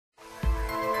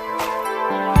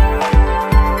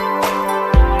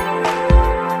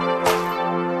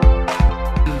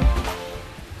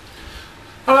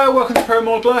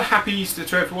Pro Modeler, happy Easter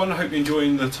to everyone. I hope you're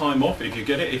enjoying the time off. If you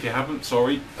get it, if you haven't,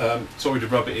 sorry. Sorry to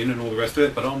rub it in and all the rest of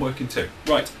it, but I'm working too.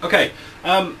 Right, okay.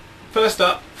 First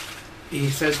up, he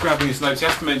says, grabbing his notes, he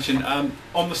has to mention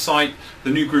on the site the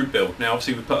new group build. Now,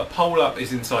 obviously, we put a poll up,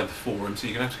 is inside the forum, so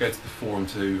you're going to have to go to the forum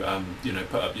to, you know,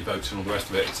 put up your votes and all the rest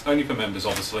of it. It's only for members,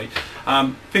 obviously.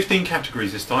 15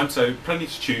 categories this time, so plenty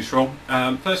to choose from.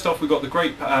 First off, we've got the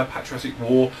Great Patriotic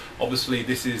War. Obviously,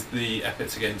 this is the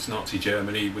efforts against Nazi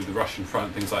Germany with the Russian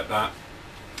front, things like that.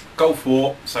 Gulf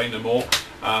War, say no more.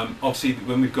 Obviously,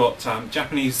 when we've got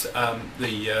Japanese,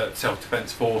 the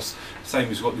Self-Defense Force, same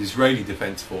as we've got the Israeli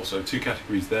Defense Force, so two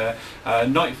categories there.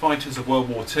 Night Fighters of World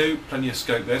War II, plenty of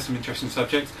scope there, some interesting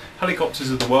subjects.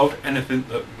 Helicopters of the World, anything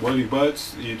that whirly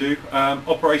words that you do.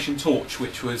 Operation Torch,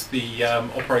 which was the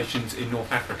operations in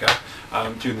North Africa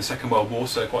during the Second World War,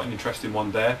 so quite an interesting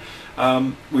one there.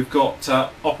 We've got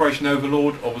Operation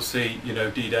Overlord, obviously, you know,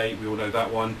 D-Day, we all know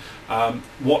that one.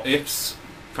 What Ifs,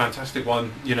 fantastic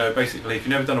one. You know, basically, if you've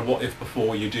never done a what if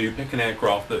before, you do pick an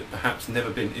aircraft that perhaps never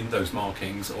been in those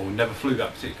markings or never flew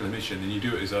that particular mission, and you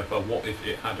do it as a what if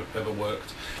it had ever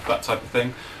worked, that type of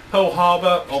thing. Pearl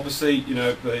Harbor, obviously, you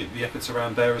know, the efforts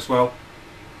around there as well.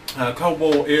 Cold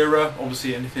War era,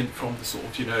 obviously anything from the sort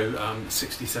of, you know, 60s,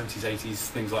 70s, 80s,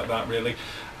 things like that really.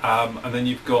 And then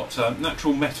you've got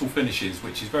natural metal finishes,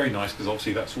 which is very nice because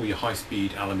obviously that's all your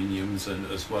high-speed aluminiums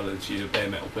and as well as your bare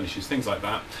metal finishes, things like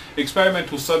that.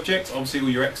 Experimental subjects, obviously all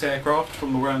your ex-aircraft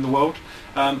from around the world.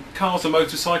 Cars and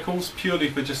motorcycles, purely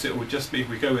for just, it would just be, if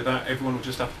we go with that, everyone will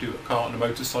just have to do a car and a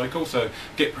motorcycle, so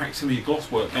get practicing with your gloss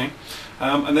work gang.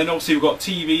 And then obviously we've got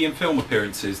TV and film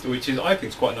appearances, which is, I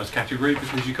think, is quite a nice category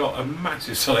because you've got a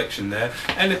massive selection there.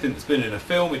 Anything that's been in a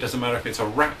film, it doesn't matter if it's a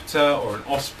Raptor or an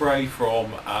Osprey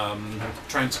from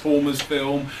Transformers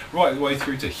film, right the way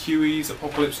through to Huey's,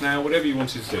 Apocalypse Now, whatever you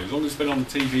wanted to do, as long as it's been on the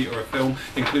TV or a film,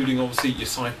 including obviously your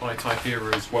sci-fi type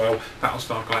era as well,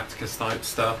 Battlestar Galactica type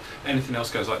stuff, anything else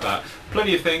goes like that.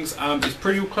 Plenty of things. It's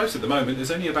pretty all close at the moment.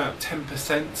 There's only about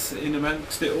 10% in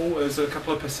amongst it all. There's a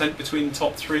couple of percent between the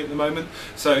top three at the moment.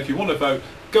 So if you want to vote,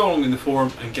 go along in the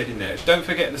forum and get in there. Don't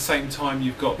forget at the same time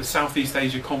you've got the Southeast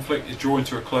Asia conflict is drawing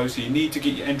to a close, so you need to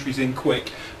get your entries in quick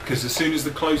because as soon as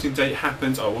the closing date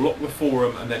happens, I will lock the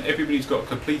forum and then everybody's got a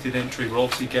completed entry will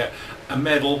obviously get a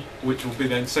medal which will be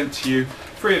then sent to you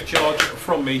free of charge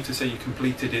from me to say you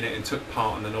completed in it and took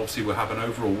part, and then obviously we'll have an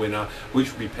overall winner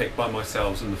which will be picked by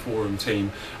myself and the forum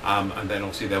team, and then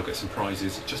obviously they'll get some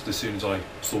prizes just as soon as I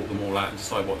sort them all out and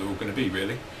decide what they're all going to be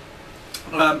really.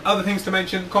 Other things to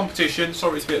mention, competition,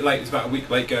 sorry it's a bit late, it's about a week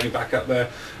late going back up there.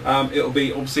 It'll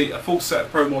be obviously a full set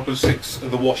of Pro Model 6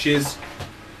 of the washes,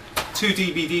 2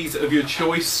 DVDs of your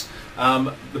choice,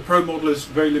 the Pro Modelers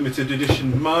very limited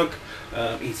edition mug,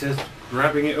 he says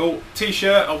grabbing it all,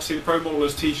 t-shirt, obviously the Pro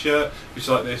Modelers t-shirt, which is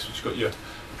like this, which has got your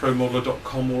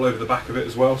promodeler.com all over the back of it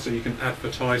as well, so you can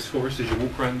advertise for us as you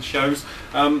walk around the shows.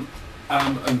 And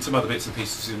some other bits and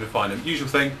pieces in the find them. Usual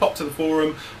thing, pop to the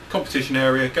forum, competition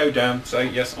area, go down, say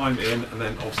yes I'm in, and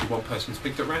then obviously one person's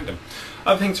picked at random.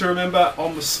 Other thing to remember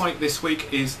on the site this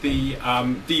week is the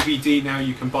DVD now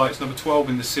you can buy. It's number 12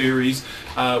 in the series,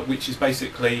 which is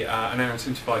basically an hour and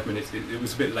 75 minutes. It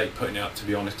was a bit late putting it up, to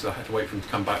be honest, because I had to wait for them to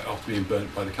come back after being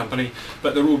burnt by the company.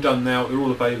 But they're all done now, they're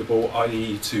all available,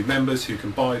 i.e. to members who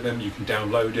can buy them, you can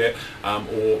download it,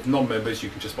 or non-members, you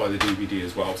can just buy the DVD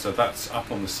as well. So that's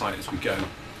up on the site as we go.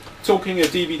 Talking of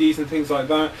DVDs and things like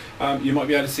that, you might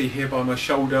be able to see here by my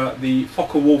shoulder the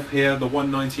Focke-Wulf here, the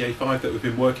 190A5 that we've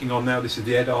been working on now. This is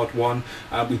the Edard one.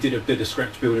 We did a bit of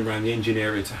scratch building around the engine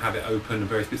area to have it open and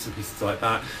various bits and pieces like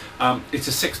that. It's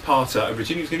a 6-parter.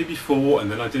 Originally it was going to be 4,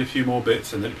 and then I did a few more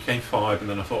bits, and then it became 5, and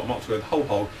then I thought I might as well go the whole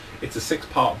hog. It's a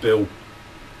 6-part build.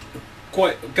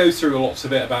 Quite goes through lots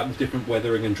of it about the different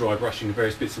weathering and dry brushing and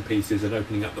various bits and pieces and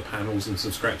opening up the panels and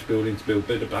some scratch building to build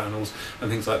bit of panels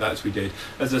and things like that as we did.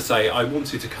 As I say, I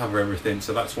wanted to cover everything,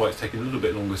 so that's why it's taken a little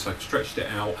bit longer, so I've stretched it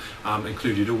out,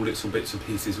 included all its bits and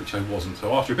pieces which I wasn't.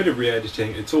 So after a bit of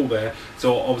re-editing, it's all there.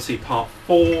 So obviously part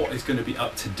 4 is going to be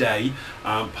up today,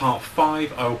 part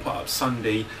 5 I will put up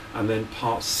Sunday, and then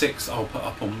part 6 I'll put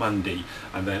up on Monday.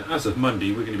 And then as of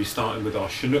Monday we're going to be starting with our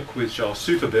Chinook, which are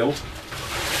super build,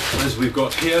 as we've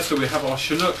got here. So we have our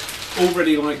Chinook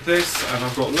already like this, and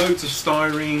I've got loads of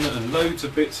styrene and loads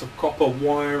of bits of copper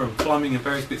wire and plumbing and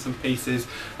various bits and pieces,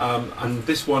 and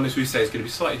this one, as we say, is going to be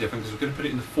slightly different because we're going to put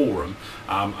it in the forum,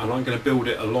 and I'm going to build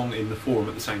it along in the forum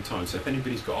at the same time. So if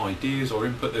anybody's got ideas or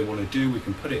input they want to do, we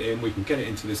can put it in, we can get it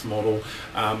into this model.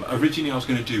 Originally I was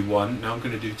going to do 1, now I'm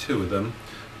going to do 2 of them.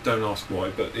 Don't ask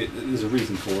why, but there's a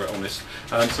reason for it, honest.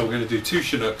 So we're going to do 2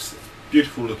 Chinooks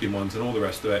beautiful looking ones and all the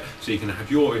rest of it, so you can have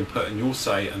your input and your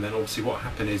say. And then obviously what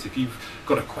happens is, if you've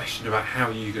got a question about how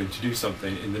you're going to do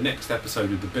something in the next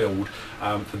episode of the build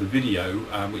for the video,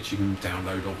 which you can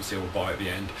download obviously or buy at the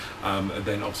end,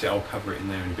 then obviously I'll cover it in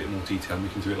there in a bit more detail and we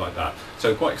can do it like that.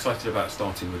 So quite excited about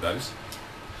starting with those.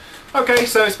 Okay,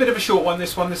 so it's a bit of a short one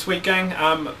this week, gang.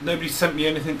 Nobody sent me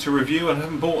anything to review and I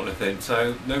haven't bought anything,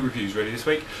 so no reviews really this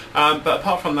week. But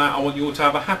apart from that, I want you all to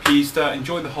have a happy Easter,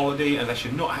 enjoy the holiday. Unless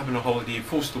you're not having a holiday, you're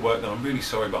forced to work, then I'm really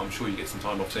sorry, but I'm sure you get some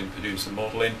time off soon for doing some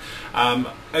modelling. As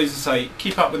I say,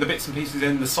 keep up with the bits and pieces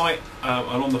in the site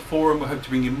and on the forum. We hope to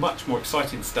bring you much more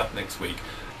exciting stuff next week.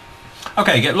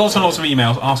 Okay, get lots and lots of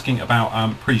emails asking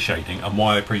about pre-shading and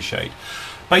why I pre-shade.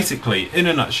 Basically, in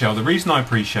a nutshell, the reason I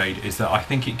pre-shade is that I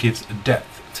think it gives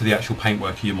depth to the actual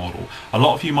paintwork of your model. A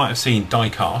lot of you might have seen die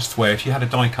cast, where if you had a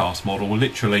die cast model,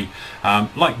 literally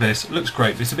like this, looks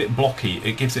great, but it's a bit blocky,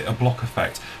 it gives it a block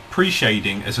effect.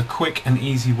 Pre-shading is a quick and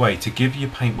easy way to give your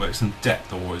paintwork some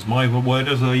depth, or as my word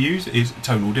as I use is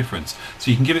tonal difference.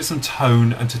 So you can give it some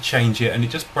tone and to change it, and it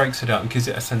just breaks it up and gives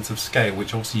it a sense of scale,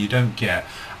 which obviously you don't get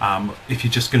if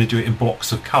you're just going to do it in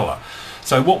blocks of colour.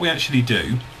 So what we actually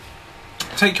do,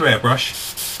 take your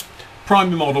airbrush, prime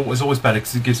your model is always better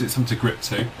because it gives it something to grip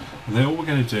to, and then all we're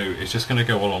going to do is just going to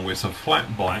go along with some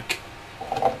flat black.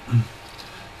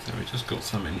 So we just got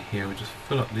some in here, we just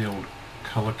fill up the old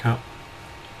colour cup.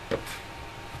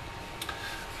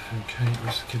 Okay,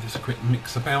 let's give this a quick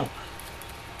mix about.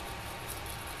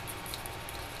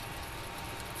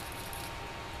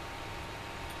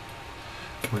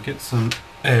 We'll get some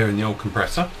air in the old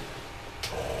compressor.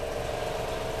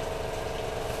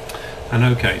 And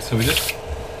okay, so we just,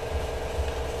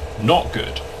 not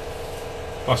good.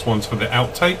 Plus one's for the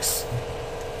outtakes.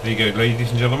 There you go, ladies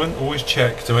and gentlemen. Always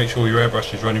check to make sure your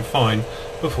airbrush is running fine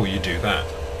before you do that.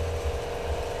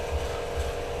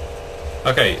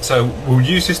 Okay, so we'll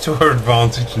use this to our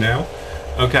advantage now.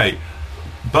 Okay,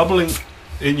 bubbling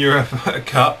in your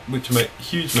cup, which made a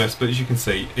huge mess, but as you can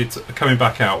see, it's coming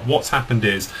back out. What's happened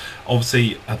is,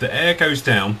 obviously, the air goes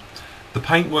down. The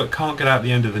paintwork can't get out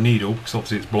the end of the needle because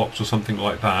obviously it's blocked or something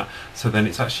like that, so then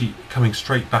it's actually coming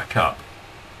straight back up.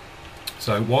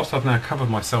 So whilst I've now covered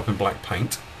myself in black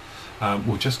paint,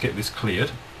 we'll just get this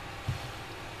cleared.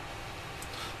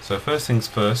 So first things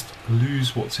first,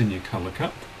 lose what's in your colour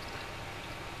cup.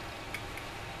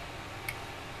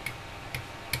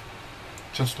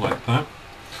 Just like that.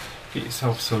 Get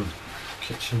yourself some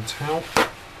kitchen towel,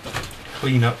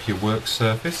 clean up your work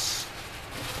surface.